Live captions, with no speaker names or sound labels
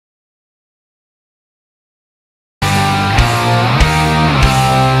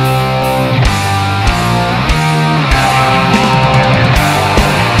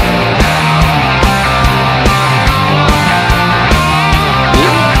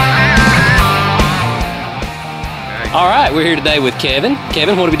right, we're here today with Kevin.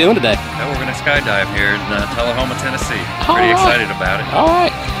 Kevin, what are we doing today? We're going to skydive here in Tullahoma, Tennessee. Pretty excited about it. All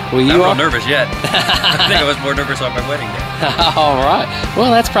right. Well, Not real nervous yet. I think I was more nervous on my wedding day. All right.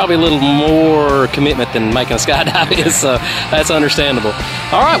 Well, that's probably a little more commitment than making a skydive is, so that's understandable.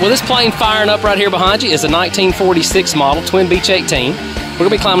 All right. Well, this plane firing up right here behind you is a 1946 model Twin Beech 18. We're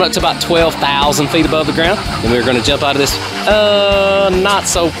going to be climbing up to about 12,000 feet above the ground, and we're going to jump out of this not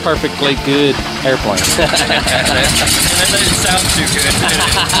so perfectly good airplane. That didn't sound too good.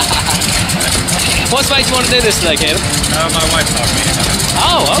 What's made you want to do this today, Kevin? My wife talked me into it.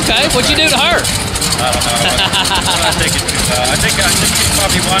 Oh, okay. What'd you do to her? I don't know. I think she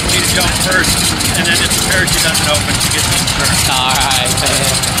probably wanted me to jump first, and then if the parachute doesn't open, she gets me first. All right,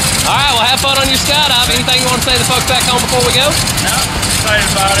 man. All right, well, have fun on your skydive. Anything you want to say to the folks back home before we go? No, excited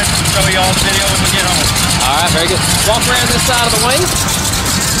about it. We'll show you all the video when we get home. All right, very good. Walk around this side of the wing.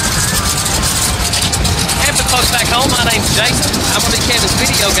 And for the folks back home, my name's Jason. I'm going to be Kevin's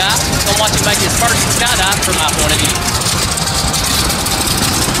video guy. I'm watch him make his first skydive from my point of view.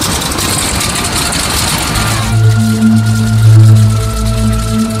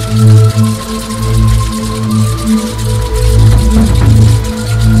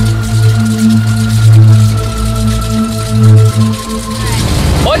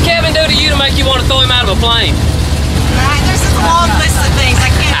 What'd Kevin do to you to make you want to throw him out of a plane? There's a long list of things I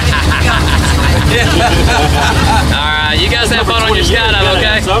can't do. Alright, you guys have fun on your skydive,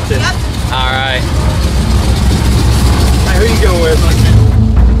 okay? Yep. Alright. Hey, who you going with?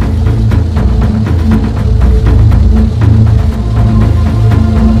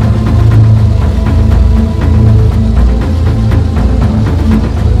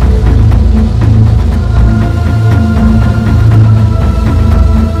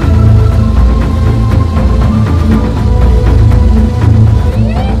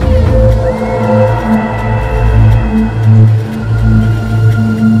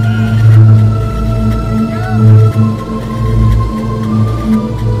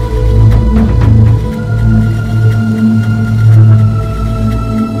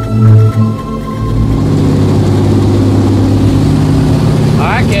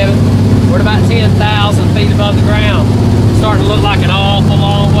 We're at about 10,000 feet above the ground. Starting to look like an awful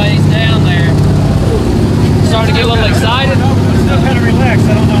long ways down there. Starting to get a little excited. I'm still kind of relaxed.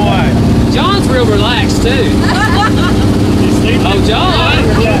 I don't know why. John's real relaxed too. Oh, John!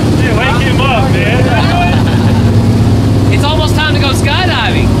 Yeah, wake him up, man. It's almost time to go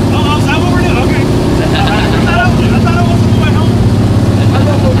skydiving. Oh, is that what we're doing? Okay. I thought I was on my way home. I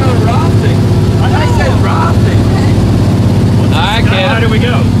thought we were going rafting. I said rafting. All right, Kevin. How do we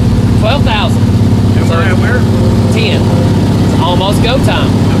go? 12,000. And we're at where? 10. It's almost go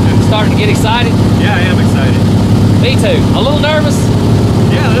time. Okay. Starting to get excited? Yeah, I am excited. Me too. A little nervous?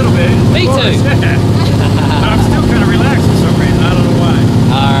 Yeah, a little bit. Me too. I'm still kind of relaxed for some reason. I don't know why.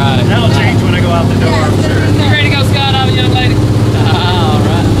 All right. That'll change when I go out the door, I'm sure. You ready to go skydiving, young lady? All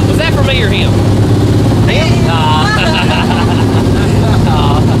right. Was that for me or him? Him?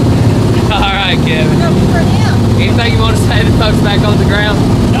 All right, Kevin. Anything you want to say to folks back on the ground?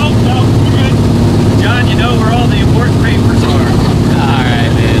 No, we're good. John, you know where all the important papers are. All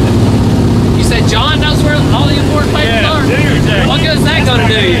right, man. You said John knows where all the important papers are? Dude, what good is that going to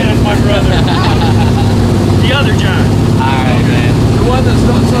do you? That's my brother. The other John. All right, man. The one that's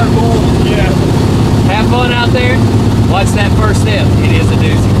not so bold. Yeah. Have fun out there. Watch that first step. It is a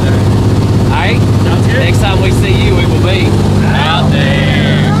doozy. All right? Sounds good. Next time we see you, we will be out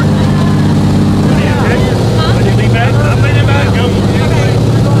there. When you leave back, I'm leaving back. Go.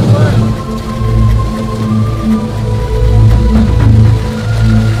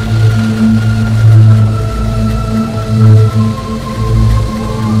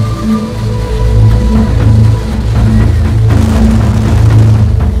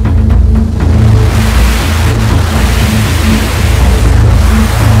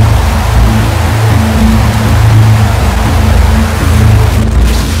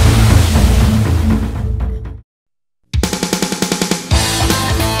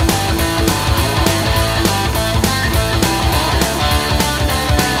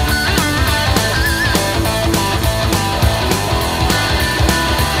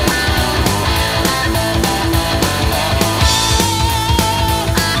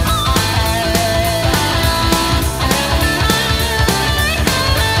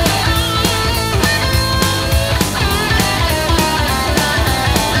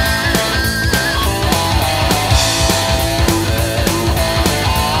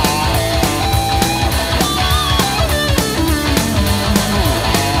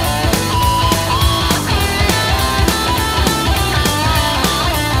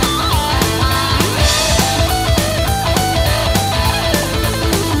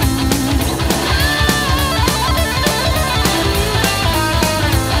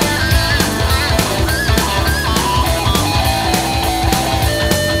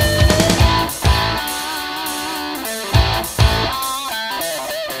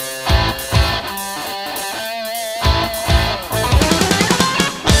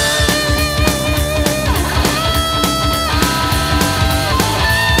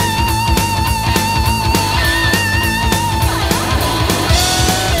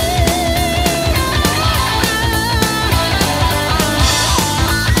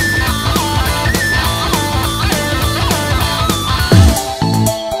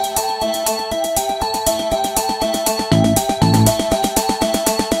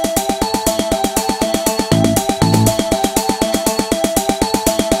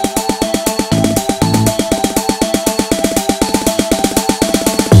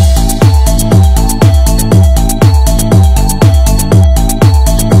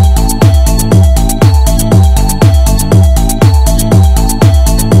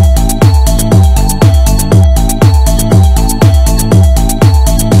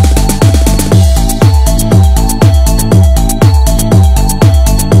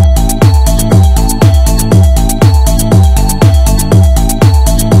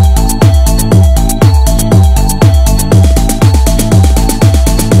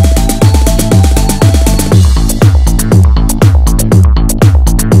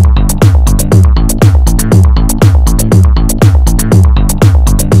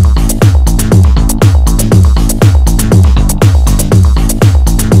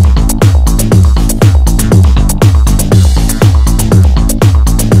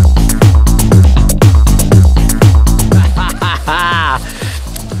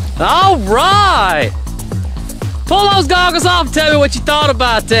 Pull those goggles off and tell me what you thought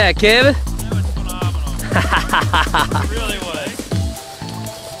about that, Kevin. That was phenomenal. It really was.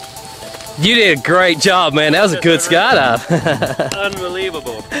 You did a great job, man. That was a good skydive.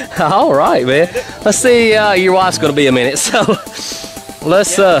 Unbelievable. All right, man. Let's see. Your wife's going to be a minute, so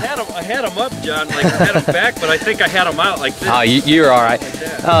let's. Yeah, I had them up, John. Like I had them back, but I think I had them out like this. Oh, you're all right.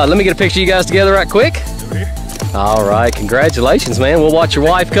 Like let me get a picture of you guys together right quick. over here. All right, congratulations, man. We'll watch your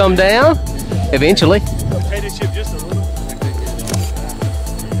wife come down eventually. Rotate the ship just a little.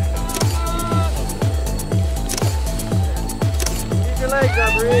 Keep your legs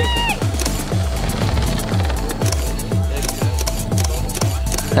up, Reed.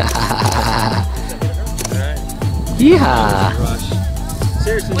 Yeah.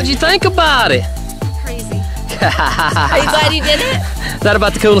 Seriously. What'd you think about it? Crazy. Are you glad you did it? Is that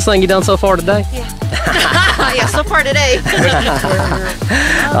about the coolest thing you've done so far today? Yeah. Yeah, so far today.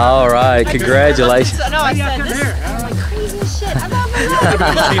 All right, congratulations. So, no, I said this is like crazy as shit. I'm not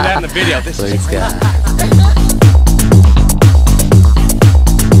Seen that in the video. This is Please, God.